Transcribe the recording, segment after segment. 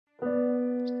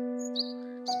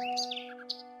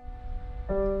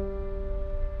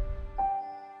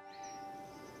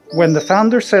When the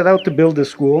founders set out to build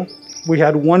this school, we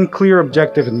had one clear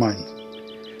objective in mind: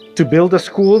 to build a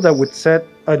school that would set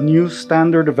a new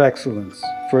standard of excellence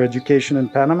for education in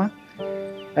Panama,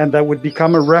 and that would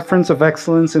become a reference of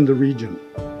excellence in the region.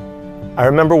 I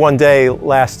remember one day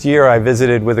last year I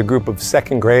visited with a group of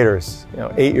second graders,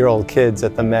 8-year-old kids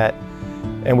at the Met,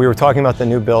 and we were talking about the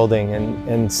new building,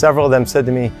 and several of them said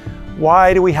to me,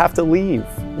 "Why do we have to leave?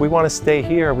 We want to stay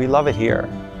here, we love it here."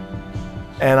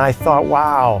 And I thought,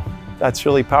 wow, that's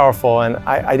really powerful, and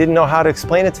I didn't know how to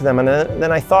explain it to them, and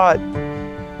then I thought,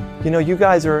 you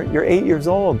guys you're 8 years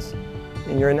old,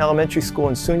 and you're in elementary school,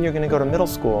 and soon you're going to go to middle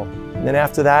school. And then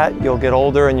after that, you'll get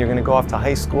older and you're going to go off to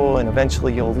high school, and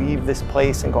eventually you'll leave this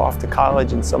place and go off to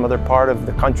college in some other part of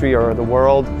the country or the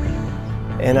world.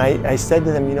 And I said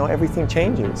to them, everything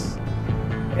changes.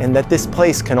 And that this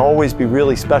place can always be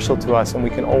really special to us, and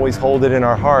we can always hold it in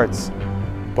our hearts.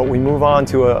 But we move on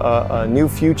to a new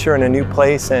future and a new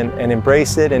place, and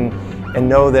embrace it and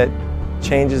know that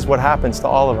change is what happens to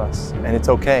all of us. And it's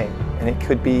okay. And it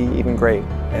could be even great.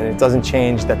 And it doesn't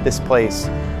change that this place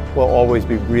will always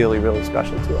be really, really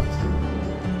special to us.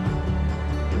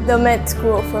 The Met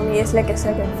School for me is like a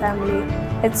second family.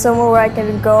 It's somewhere where I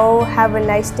can go, have a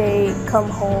nice day, come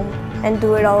home, and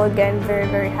do it all again very,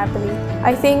 very happily.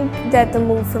 I think that the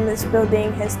move from this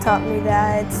building has taught me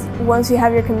that once you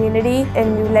have your community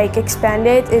and you expand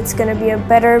it, it's going to be a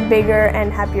better, bigger,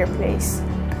 and happier place.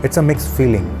 It's a mixed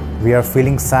feeling. We are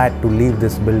feeling sad to leave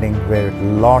this building where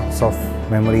lots of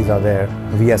memories are there.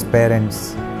 We as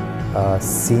parents,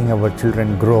 seeing our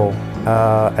children grow.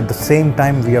 At the same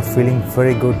time, we are feeling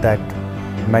very good that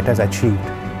Met has achieved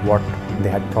what they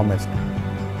had promised.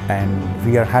 And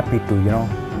we are happy to,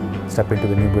 step into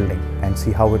the new building and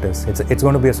see how it is. It's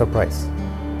going to be a surprise.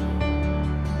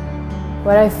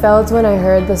 What I felt when I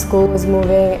heard the school was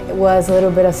moving was a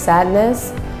little bit of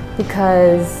sadness,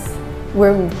 because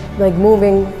we're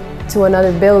moving to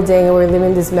another building and we're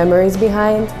leaving these memories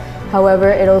behind. However,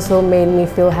 it also made me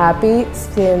feel happy,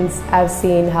 since I've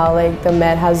seen how the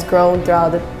Met has grown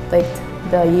throughout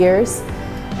the years.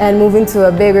 And moving to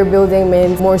a bigger building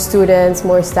means more students,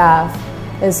 more staff.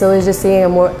 And so it's just seeing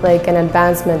an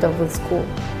advancement of the school.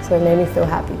 So it made me feel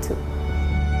happy too.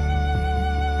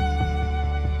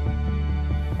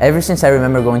 Ever since I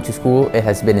remember going to school, it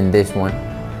has been in this one.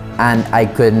 And I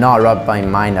could not wrap my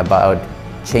mind about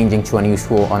changing to a new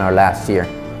school on our last year.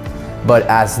 But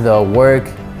as the work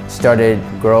started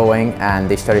growing and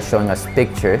they started showing us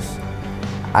pictures,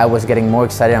 I was getting more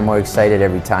excited and more excited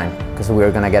every time, because we were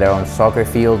going to get our own soccer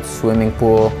field, swimming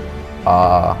pool,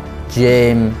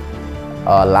 gym,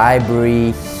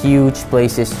 library, huge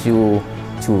places to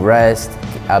rest,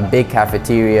 a big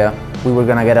cafeteria. We were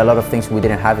going to get a lot of things we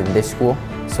didn't have in this school,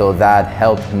 so that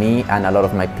helped me and a lot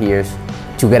of my peers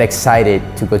to get excited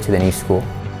to go to the new school.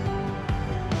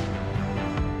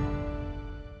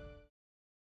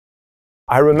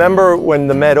 I remember when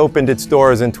the Met opened its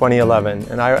doors in 2011,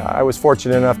 and I was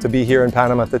fortunate enough to be here in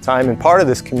Panama at the time and part of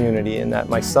this community, in that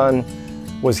my son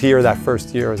was here that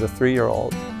first year as a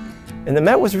 3-year-old. And the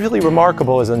Met was really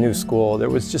remarkable as a new school. There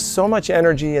was just so much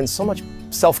energy and so much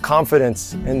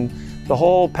self-confidence, and the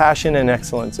whole passion and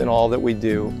excellence in all that we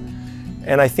do.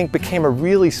 And I think became a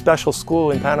really special school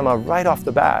in Panama right off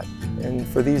the bat. And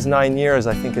for these 9 years,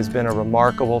 I think has been a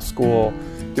remarkable school,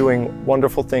 doing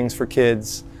wonderful things for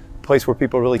kids, a place where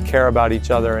people really care about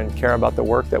each other and care about the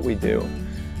work that we do.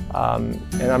 And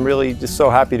I'm really just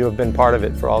so happy to have been part of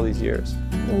it for all these years.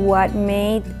 What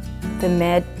made the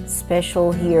Met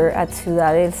special here at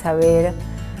Ciudad del Saber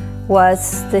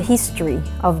was the history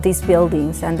of these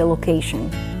buildings and the location,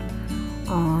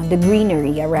 the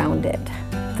greenery around it,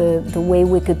 the way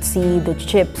we could see the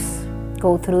ships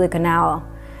go through the canal,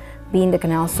 being the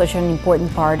canal such an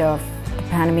important part of the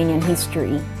Panamanian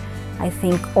history. I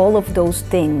think all of those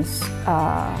things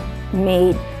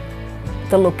made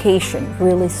the location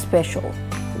really special.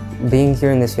 Being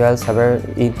here in the Ciudad del Saber,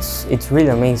 it's really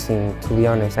amazing, to be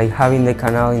honest. Having the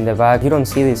canal in the back, you don't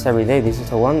see this every day. This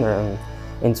is a wonder, and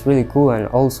it's really cool. And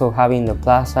also having the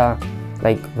plaza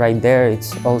right there,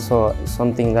 it's also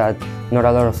something that not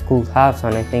a lot of schools have,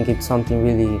 and I think it's something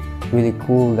really, really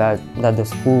cool that the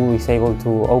school is able to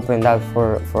open that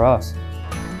for us.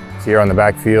 Here on the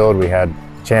backfield, we had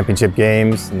championship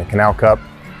games in the Canal Cup,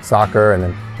 soccer, and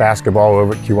then basketball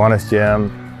over at Kiwanis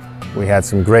Gym. We had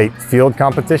some great field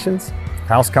competitions,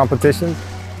 house competitions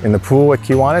in the pool at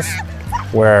Kiwanis,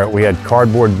 where we had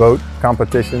cardboard boat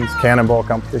competitions, cannonball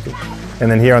competitions. And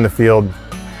then here on the field,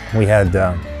 we had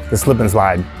the slip and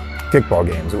slide kickball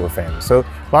games that were famous. So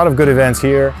a lot of good events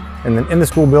here. And then in the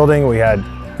school building, we had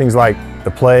things like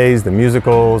the plays, the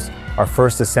musicals, our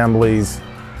first assemblies,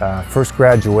 first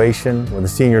graduation where the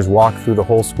seniors walk through the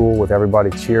whole school with everybody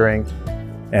cheering,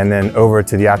 and then over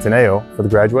to the Ateneo for the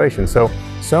graduation. So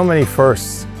many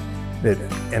firsts that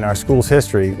in our school's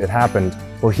history that happened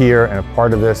were here and a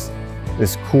part of this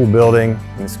cool building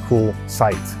and this cool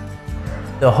site.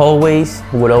 The hallways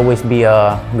would always be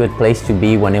a good place to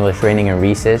be when it was raining in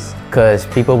recess, because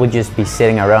people would just be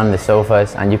sitting around the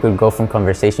sofas and you could go from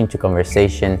conversation to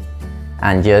conversation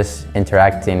and just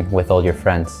interacting with all your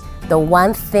friends. The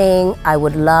one thing I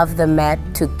would love the Met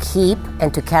to keep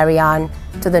and to carry on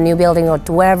to the new building or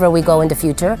to wherever we go in the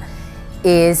future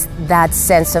is that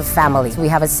sense of family. We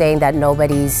have a saying that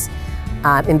nobody's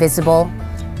invisible,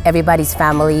 everybody's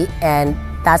family, and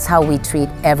that's how we treat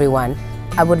everyone.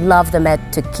 I would love the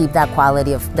Met to keep that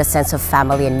quality of the sense of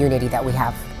family and unity that we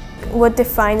have. What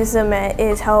defines the Met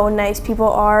is how nice people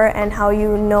are and how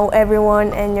you know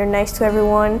everyone and you're nice to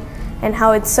everyone and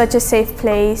how it's such a safe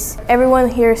place. Everyone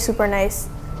here is super nice.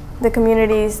 The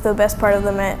community is the best part of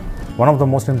the Met. One of the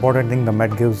most important things the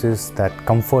Met gives is that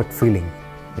comfort feeling.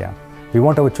 Yeah. We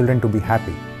want our children to be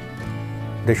happy.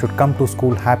 They should come to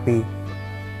school happy,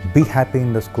 be happy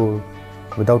in the school,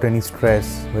 without any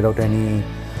stress, without any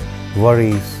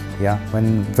worries. Yeah.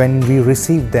 When we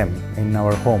receive them in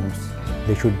our homes,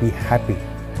 they should be happy.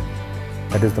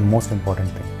 That is the most important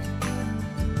thing.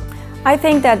 I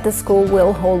think that the school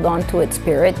will hold on to its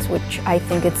spirit, which I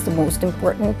think it's the most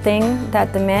important thing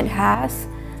that the Met has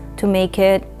to make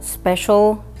it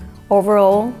special.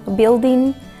 Overall, a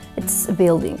building, it's a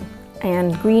building,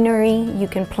 and greenery you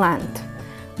can plant.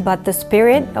 But the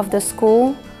spirit of the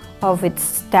school, of its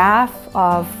staff,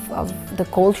 of the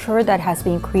culture that has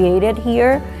been created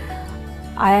here,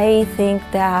 I think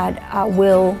that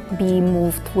will be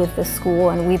moved with the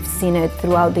school, and we've seen it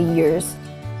throughout the years.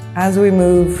 As we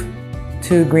move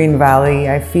to Green Valley,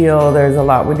 I feel there's a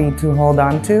lot we need to hold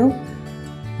on to.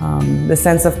 The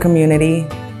sense of community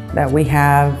that we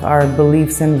have, our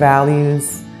beliefs and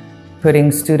values,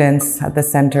 putting students at the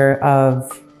center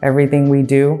of everything we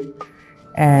do,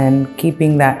 and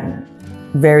keeping that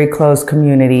very close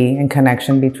community and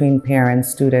connection between parents,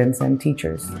 students, and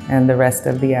teachers, and the rest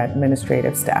of the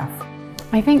administrative staff.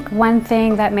 I think one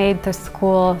thing that made the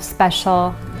school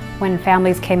special when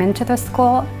families came into the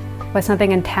school was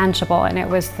something intangible, and it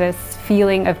was this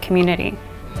feeling of community.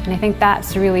 And I think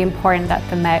that's really important, that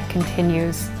the Met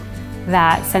continues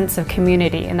that sense of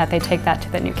community and that they take that to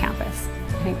the new campus.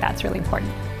 I think that's really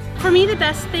important. For me, the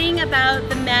best thing about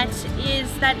the Met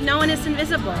is that no one is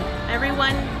invisible.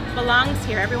 Everyone belongs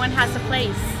here. Everyone has a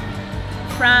place.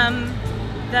 From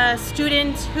the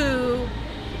student who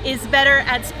is better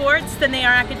at sports than they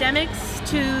are academics,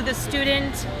 to the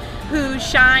student who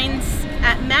shines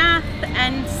at math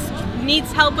and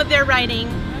needs help with their writing,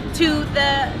 to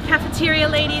the cafeteria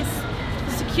ladies,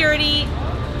 the security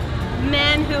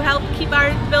men who help keep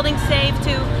our building safe,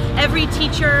 to every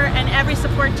teacher and every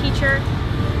support teacher.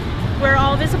 We're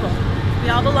all visible. We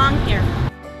all belong here.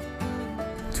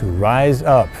 To rise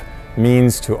up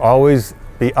means to always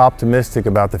be optimistic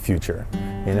about the future.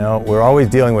 You know, we're always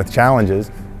dealing with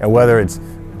challenges, and whether it's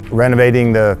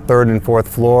renovating the 3rd and 4th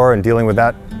floor and dealing with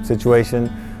that situation,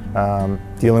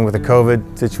 dealing with the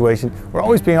COVID situation, we're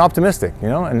always being optimistic, you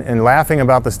know, and laughing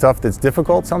about the stuff that's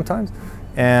difficult sometimes,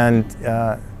 and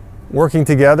working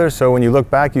together, so when you look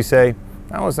back you say,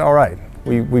 that was all right.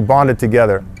 We bonded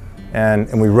together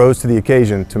and we rose to the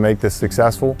occasion to make this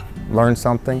successful, learn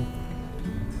something,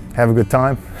 have a good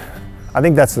time. I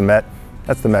think that's the Met.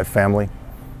 That's the Met family.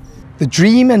 The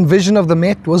dream and vision of the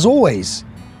Met was always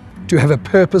to have a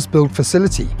purpose-built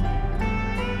facility.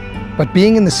 But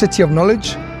being in the City of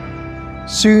Knowledge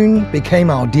soon became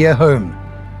our dear home.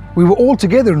 We were all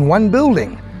together in one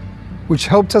building, which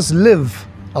helped us live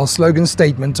our slogan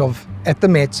statement of, at the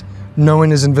Met, no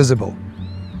one is invisible.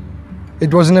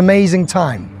 It was an amazing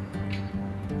time.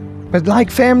 But like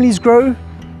families grow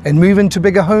and move into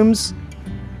bigger homes,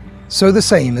 so the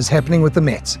same is happening with the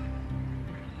Met.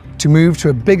 To move to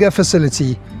a bigger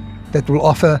facility that will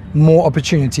offer more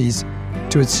opportunities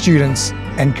to its students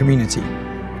and community.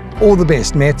 All the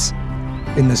best, Met,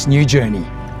 in this new journey.